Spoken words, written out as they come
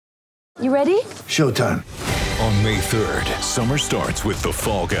You ready? Showtime. On May 3rd, summer starts with The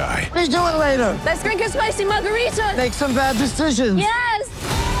Fall Guy. Let's do it later. Let's drink a spicy margarita. Make some bad decisions. Yes.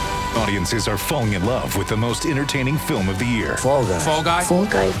 Audiences are falling in love with the most entertaining film of the year. Fall Guy. Fall Guy? Fall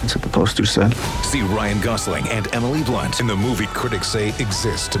guy. That's what the poster said. See Ryan Gosling and Emily Blunt in the movie critics say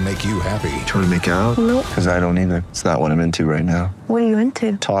exists to make you happy. Trying to make it out? Nope. Because I don't either. It's not what I'm into right now. What are you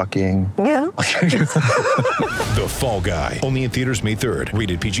into? Talking. Yeah. The Fall Guy. Only in theaters May 3rd.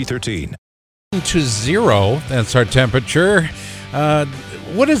 Rated PG-13. To 0, that's our temperature.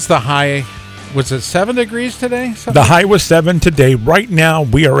 What is the high? Was it 7 degrees today? The high was 7 today. Right now,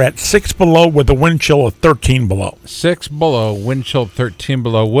 we are at 6 below with a wind chill of 13 below. 6 below, wind chill 13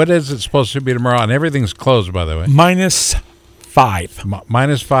 below. What is it supposed to be tomorrow? And everything's closed, by the way. -5.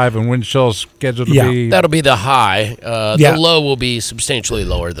 -5, and wind chill scheduled to be... That'll be the high. Yeah. The low will be substantially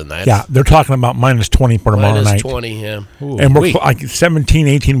lower than that. Yeah, they're talking about -20 for tomorrow night. -20, yeah. Ooh, And we're wait. like 17,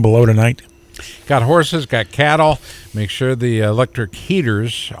 18 below tonight. Got horses, got cattle. Make sure the electric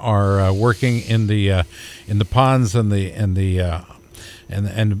heaters are working in the ponds and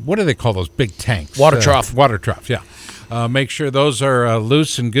what do they call those big tanks? Water trough. Water trough. Yeah. Make sure those are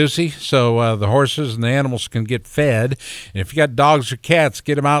loose and goosey so the horses and the animals can get fed. And if you got dogs or cats,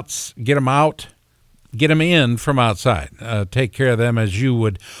 get them out. Get them in from outside. Take care of them as you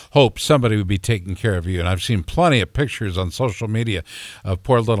would hope somebody would be taking care of you. And I've seen plenty of pictures on social media of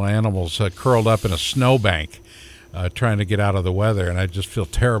poor little animals curled up in a snowbank trying to get out of the weather. And I just feel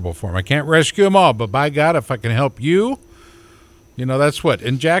terrible for them. I can't rescue them all, but by God, if I can help you, that's what.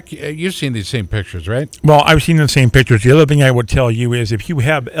 And Jack, you've seen these same pictures, right? Well, I've seen the same pictures. The other thing I would tell you is if you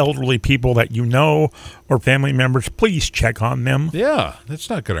have elderly people that you know or family members, please check on them. Yeah,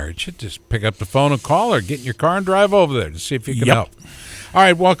 that's not going to hurt you. Just pick up the phone and call or get in your car and drive over there to see if you can help. All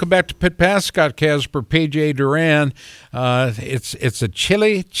right, welcome back to Pit Pass. Scott Casper, PJ Duran. It's a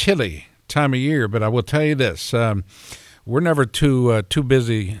chilly time of year, but I will tell you this. We're never too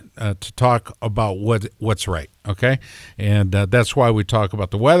busy to talk about what's right, okay? And that's why we talk about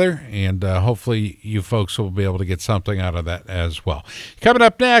the weather, and hopefully you folks will be able to get something out of that as well. Coming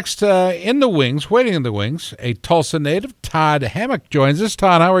up next, waiting in the wings, a Tulsa native, Todd Hammock, joins us.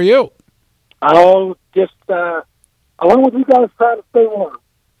 Todd, how are you? Oh, just along with you guys trying to stay warm.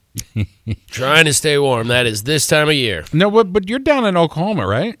 Trying to stay warm. That is this time of year. No, but you're down in Oklahoma,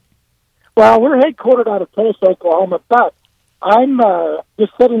 right? Well, we're headquartered out of Tulsa, Oklahoma, but I'm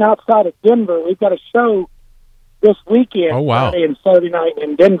just sitting outside of Denver. We've got a show this weekend, oh, wow. Friday and Saturday night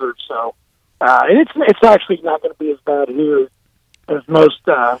in Denver. So it's actually not going to be as bad here as most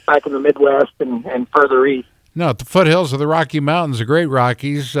back in the Midwest and further east. No, at the foothills of the Rocky Mountains, the Great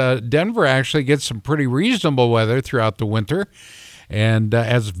Rockies, Denver actually gets some pretty reasonable weather throughout the winter, and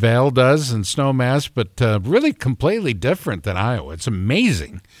as Vail does and Snowmass, but really completely different than Iowa. It's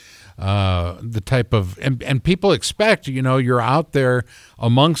amazing. The type of and people expect you're out there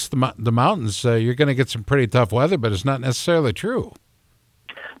amongst the mountains, you're going to get some pretty tough weather, but it's not necessarily true.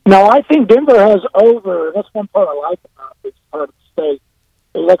 No, I think Denver has that's one part I like about this part of the state.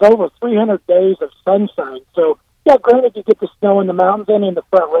 It's like over 300 days of sunshine. So yeah, granted you get the snow in the mountains and in the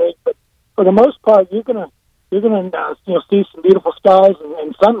front range, but for the most part you're gonna see some beautiful skies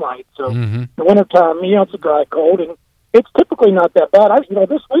and sunlight. So in the wintertime, it's a dry cold and it's typically not that bad.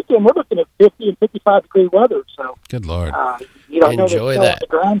 This weekend we're looking at 50 and 55 degree weather. So good Lord, enjoy that. The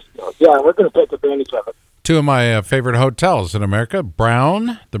ground still. Yeah, we're going to take advantage of it. Two of my favorite hotels in America: the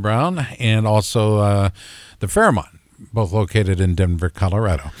Brown, and also the Fairmont, both located in Denver,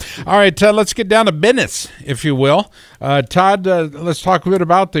 Colorado. All right, let's get down to business, if you will. Todd, let's talk a bit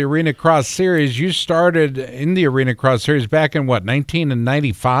about the Arena Cross Series. You started in the Arena Cross Series back in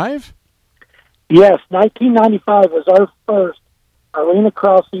 1995? Yes, 1995 was our first Arena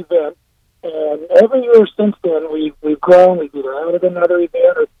Cross event, and every year since then we've grown. We've either added another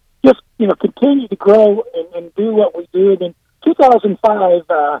event or just continue to grow and do what we do. And in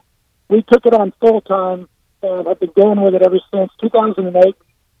 2005, we took it on full time and have been going with it ever since. 2008,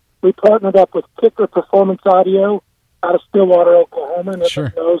 we partnered up with Kicker Performance Audio out of Stillwater, Oklahoma, and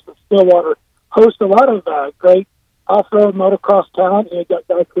everyone knows that Stillwater hosts a lot of great off-road motocross talent. You got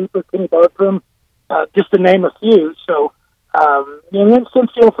Guy Cooper, Kenny Bartram, just to name a few. So, and then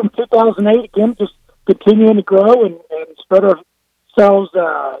since, from 2008, again, just continuing to grow and spread ourselves,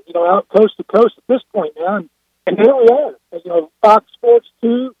 out coast to coast at this point now. And here we are. Fox Sports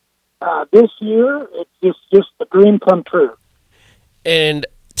 2, this year, it's just a dream come true. And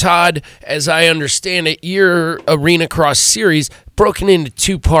Todd, as I understand it, your Arena Cross Series broken into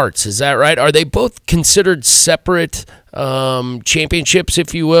two parts. Is that right? Are they both considered separate championships,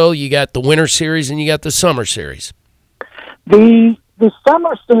 if you will? You got the Winter Series and you got the Summer Series. The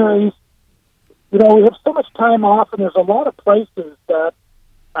Summer Series we have so much time off, and there's a lot of places that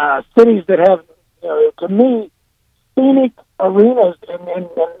cities that have, to me, scenic arenas, and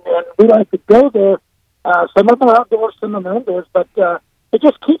we like to go there. Some of them are outdoors, some of them are indoors, but it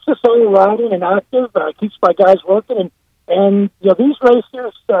just keeps us all riding and active. Keeps my guys working, and these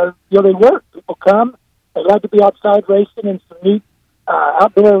racers, they work. People come. They like to be outside racing in some neat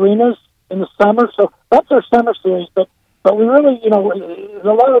outdoor arenas in the summer. So that's our summer series, but we really, a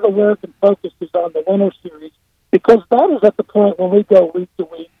lot of the work and focus is on the winter series, because that is at the point when we go week to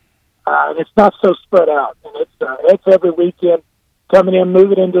week. And it's not so spread out, and it's every weekend coming in,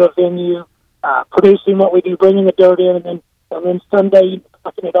 moving into a venue, producing what we do, bringing the dirt in, and then Sunday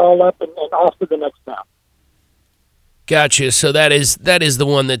packing it all up and off to the next town. Gotcha. So that is the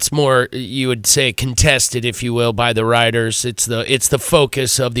one that's more, you would say, contested, if you will, by the riders. It's the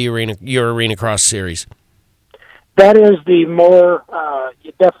focus of your Arena Cross series. That is the more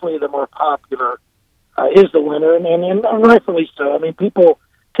definitely the more popular is the winter, and rightfully so. I mean, people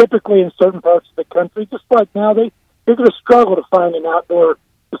typically in certain parts of the country, just like now, they're going to struggle to find an outdoor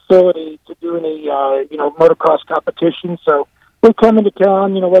facility to do any motocross competition. So we come into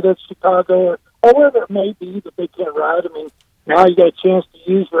town, whether it's Chicago or wherever it may be that they can't ride. I mean, now you got a chance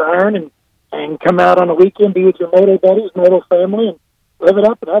to use your iron and come out on a weekend, be with your moto buddies, moto family, and live it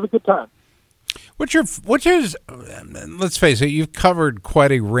up and have a good time. Which is, let's face it, you've covered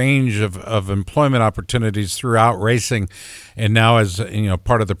quite a range of employment opportunities throughout racing, and now as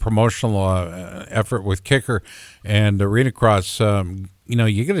part of the promotional effort with Kicker and Arena Cross,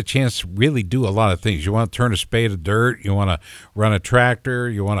 you get a chance to really do a lot of things. You want to turn a spade of dirt, you want to run a tractor,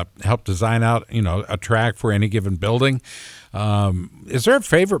 you want to help design out a track for any given building. Is there a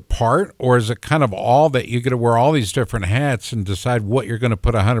favorite part, or is it kind of all that you get to wear all these different hats and decide what you're going to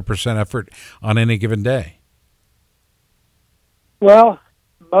put 100% effort on any given day? Well,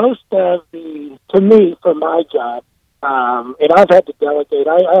 most of to me, for my job, and I've had to delegate,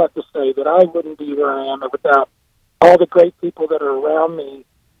 I have to say that I wouldn't be where I am without all the great people that are around me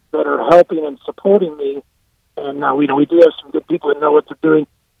that are helping and supporting me. And we do have some good people that know what they're doing.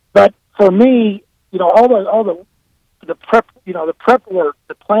 But for me, all the prep, the prep work,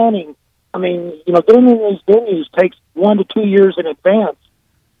 the planning. I mean, getting in these venues takes 1 to 2 years in advance,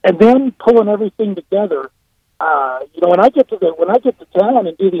 and then pulling everything together. When I get to town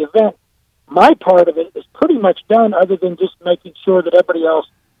and do the event, my part of it is pretty much done, other than just making sure that everybody else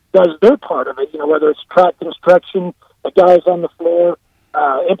does their part of it. Whether it's track construction, the guys on the floor,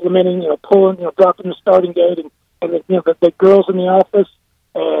 implementing, pulling, dropping the starting gate, and the girls in the office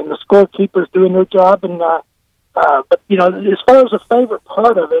and the scorekeepers doing their job. And but as far as a favorite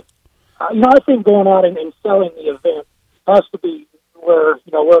part of it, I think going out and selling the event has to be where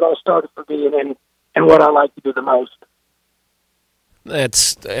it all started for me, and what I like to do the most.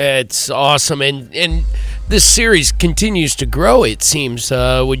 It's awesome, and this series continues to grow, it seems.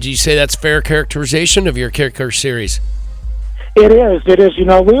 Would you say that's fair characterization of your Kicker series? It is.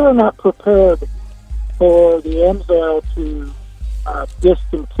 We were not prepared for the AMSOIL to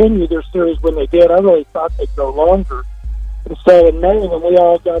discontinue their series when they did. I really thought they'd go longer. And so in May, when we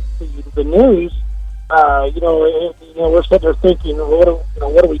all got the news, we're sitting there thinking, what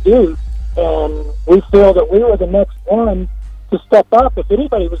do we do? And we feel that we were the next one to step up, if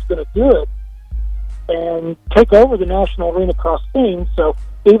anybody was going to do it, and take over the national arena cross scene. So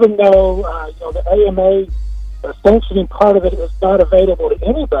even though the AMA sanctioning part of it is not available to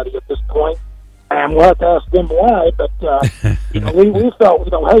anybody at this point, and we'll have to ask them why, but we felt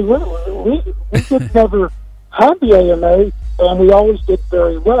hey, we did never have the AMA, and we always did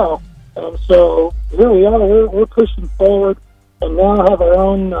very well, and so here we are. We're pushing forward, and now have our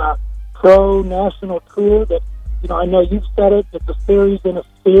own pro national tour that. I know you've said it, it's a series in a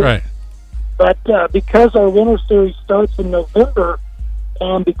sphere. Right. But because our winter series starts in November,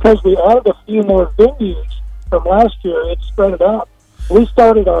 and because we added a few more venues from last year, it spread it out. We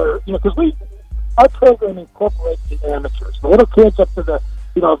started because our program incorporates the amateurs, the little kids up to the,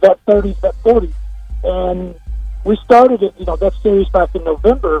 vet 30s, vet 40s. And we started it, that series back in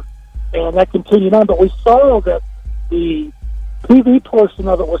November, and that continued on. But we saw that the TV portion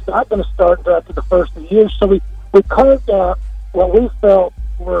of it was not going to start until after the first of the year, so we carved out what we felt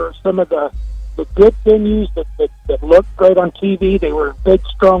were some of the good venues that looked great on TV. They were big,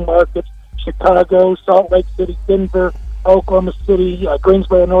 strong markets: Chicago, Salt Lake City, Denver, Oklahoma City,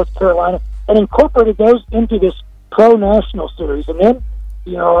 Greensboro, North Carolina, and incorporated those into this pro national series. And then,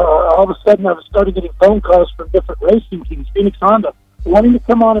 all of a sudden, I was started getting phone calls from different racing teams, Phoenix Honda, wanting to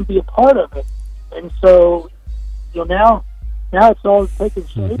come on and be a part of it. And so, now it's all taken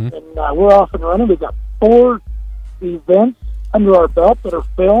shape, and we're off and running. We've got 4 events under our belt that are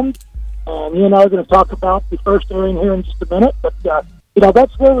filmed, And you and I are going to talk about the first airing here in just a minute. But,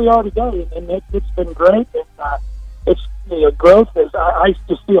 that's where we are today, and it's been great. And it's growth. I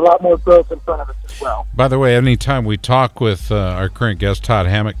just see a lot more growth in front of us as well. By the way, anytime we talk with our current guest, Todd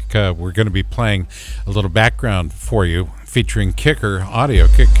Hammock, we're going to be playing a little background for you featuring Kicker audio.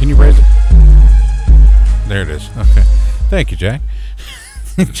 Can you raise it? There it is. Okay. Thank you, Jack.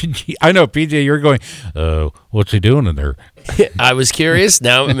 I know, PJ, you're going, what's he doing in there? I was curious.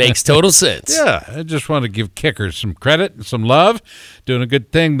 Now it makes total sense. Yeah, I just want to give Kicker some credit and some love. Doing a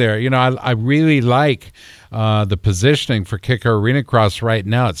good thing there. I really like the positioning for Kicker Arena Cross right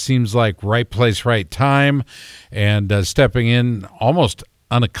now. It seems like right place, right time, and stepping in almost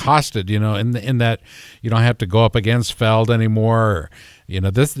unaccosted, in that you don't have to go up against Feld anymore.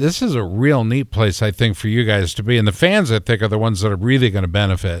 This is a real neat place, I think, for you guys to be. And the fans, I think, are the ones that are really going to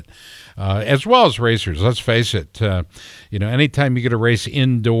benefit, as well as racers. Let's face it. Anytime you get a race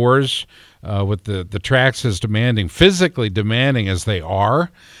indoors with the tracks as physically demanding as they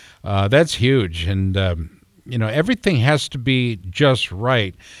are, that's huge. And, everything has to be just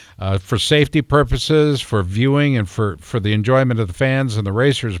right for safety purposes, for viewing, and for the enjoyment of the fans and the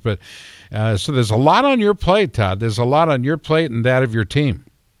racers. But so there's a lot on your plate, Todd. There's a lot on your plate and that of your team.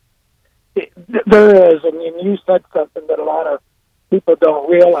 There is, and you said something that a lot of people don't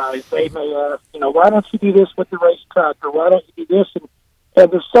realize. They may ask, why don't you do this with the racetrack, or why don't you do this?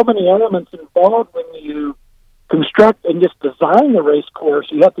 And there's so many elements involved when you construct and just design the race course.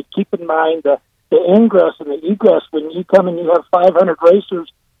 You have to keep in mind the ingress and the egress. When you come and you have 500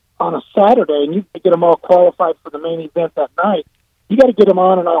 racers on a Saturday, and you get them all qualified for the main event that night, you got to get them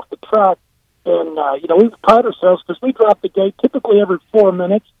on and off the track. And, we pride ourselves because we drop the gate typically every 4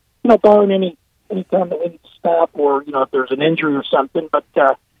 minutes, barring any time that we need to stop or, if there's an injury or something. But,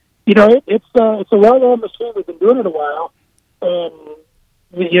 it's a well-known machine. We've been doing it a while. And,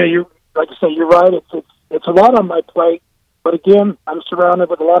 you're like I say, you're right. It's a lot on my plate. But, again, I'm surrounded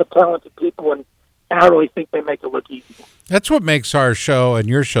with a lot of talented people, and I really think they make it look easy. That's what makes our show and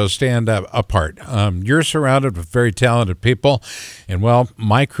your show stand apart. You're surrounded with very talented people, and, well,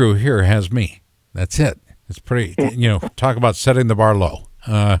 my crew here has me. That's it. It's pretty, talk about setting the bar low.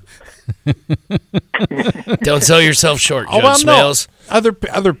 Don't sell yourself short, Judge Smales. No.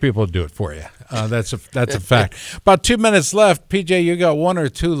 Other people do it for you. That's a fact. About 2 minutes left. PJ, you got 1 or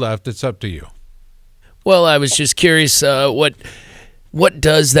 2 left. It's up to you. Well, I was just curious what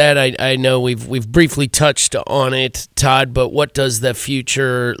does that? I know we've briefly touched on it, Todd, but what does the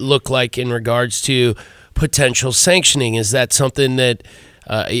future look like in regards to potential sanctioning? Is that something that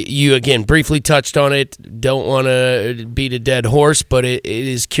you, again, briefly touched on it? Don't want to beat a dead horse, but it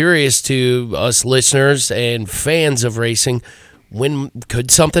is curious to us listeners and fans of racing. When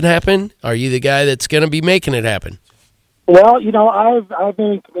could something happen? Are you the guy that's going to be making it happen? Well, I've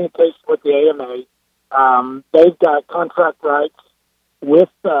been in communication with the AMA. They've got contract rights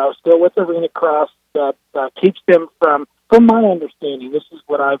still with Arena Cross that keeps them from my understanding, this is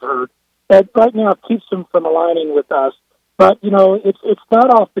what I've heard, that right now keeps them from aligning with us. But, it's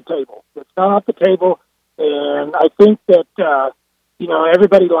not off the table. It's not off the table, and I think that,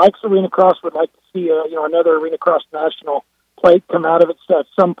 everybody likes Arena Cross, would like to see, another Arena Cross national plate come out of it at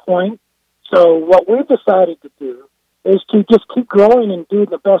some point. So what we've decided to do is to just keep growing and doing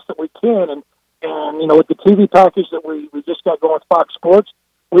the best that we can, and with the TV package that we just got going with Fox Sports,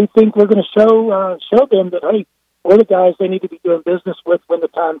 we think we're going to show them that, hey, we're the guys they need to be doing business with when the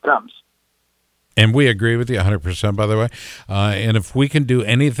time comes. And we agree with you 100%, by the way. And if we can do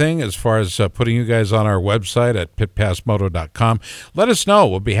anything as far as putting you guys on our website at pitpassmoto.com, let us know.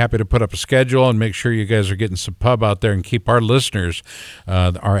 We'll be happy to put up a schedule and make sure you guys are getting some pub out there and keep our listeners,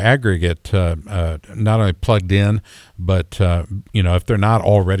 our aggregate, not only plugged in, but, if they're not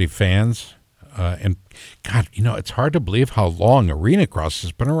already fans. And, God, it's hard to believe how long Arena Cross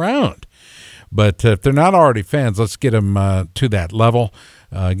has been around. But if they're not already fans, let's get them to that level,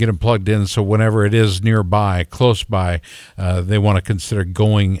 get them plugged in so whenever it is nearby, close by, they want to consider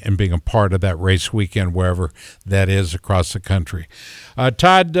going and being a part of that race weekend, wherever that is across the country.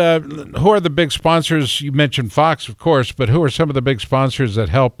 Todd, who are the big sponsors? You mentioned Fox, of course, but who are some of the big sponsors that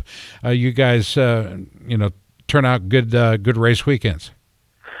help you guys, turn out good race weekends?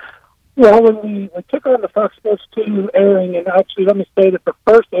 Well, when we took on the Fox Sports 2 airing, and actually let me say that the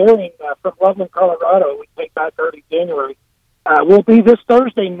first airing from Loveland, Colorado, we take back early January, will be this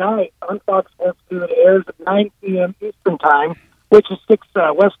Thursday night on Fox Sports 2. It airs at 9 p.m. Eastern Time, which is 6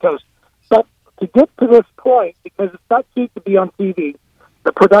 West Coast. But to get to this point, because it's not cheap to be on TV,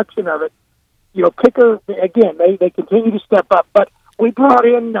 the production of it, Kicker, again, they continue to step up. But we brought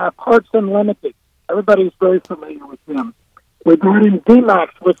in Parts Unlimited. Everybody's very familiar with them. we brought in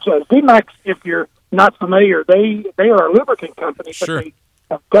D-Max, which D-Max, if you're not familiar, they are a lubricant company, but Sure. they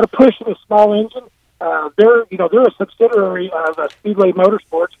have got a push in a small engine. They're a subsidiary of Speedway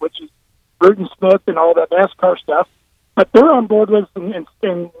Motorsports, which is Bruton Smith and all that NASCAR stuff. But they're on board with us and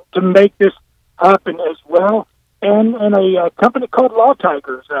to make this happen as well. And a company called Law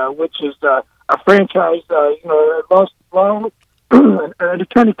Tigers, which is a franchise, an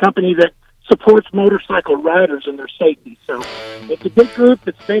attorney company that supports motorcycle riders and their safety. So it's a good group.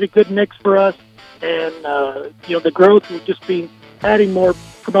 It's made a good mix for us. And, the growth will just be adding more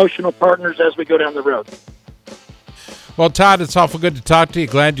promotional partners as we go down the road. Well, Todd, it's awful good to talk to you.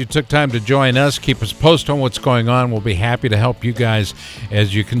 Glad you took time to join us. Keep us posted on what's going on. We'll be happy to help you guys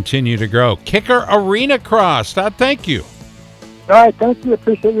as you continue to grow. Kicker Arena Cross. Todd, thank you. All right, thank you.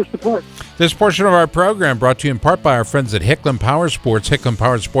 Appreciate your support. This portion of our program brought to you in part by our friends at Hicklin Power Sports,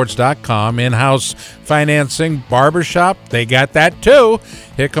 HicklinPowersports.com. In-house financing, barbershop, they got that too.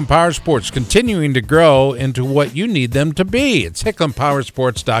 Hicklin Power Sports, continuing to grow into what you need them to be. It's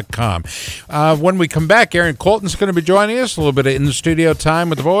HicklinPowersports.com. When we come back, Aaron Colton's going to be joining us. A little bit of in-the-studio time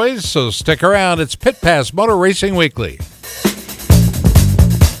with the boys, so stick around. It's Pit Pass Motor Racing Weekly.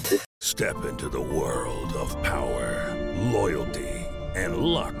 Step into the world of power, loyalty, and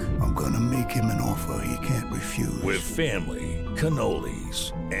luck. I'm gonna make him an offer he can't refuse. With family,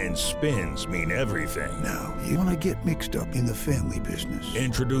 cannolis, and spins mean everything. Now, you wanna get mixed up in the family business.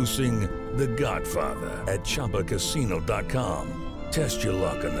 Introducing The Godfather at ChumbaCasino.com. Test your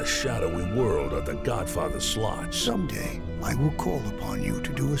luck in the shadowy world of The Godfather slot. Someday, I will call upon you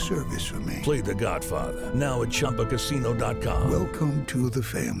to do a service for me. Play The Godfather now at ChumbaCasino.com. Welcome to the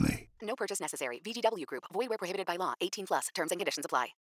family. No purchase necessary. VGW Group. Void where prohibited by law. 18+. Terms and conditions apply.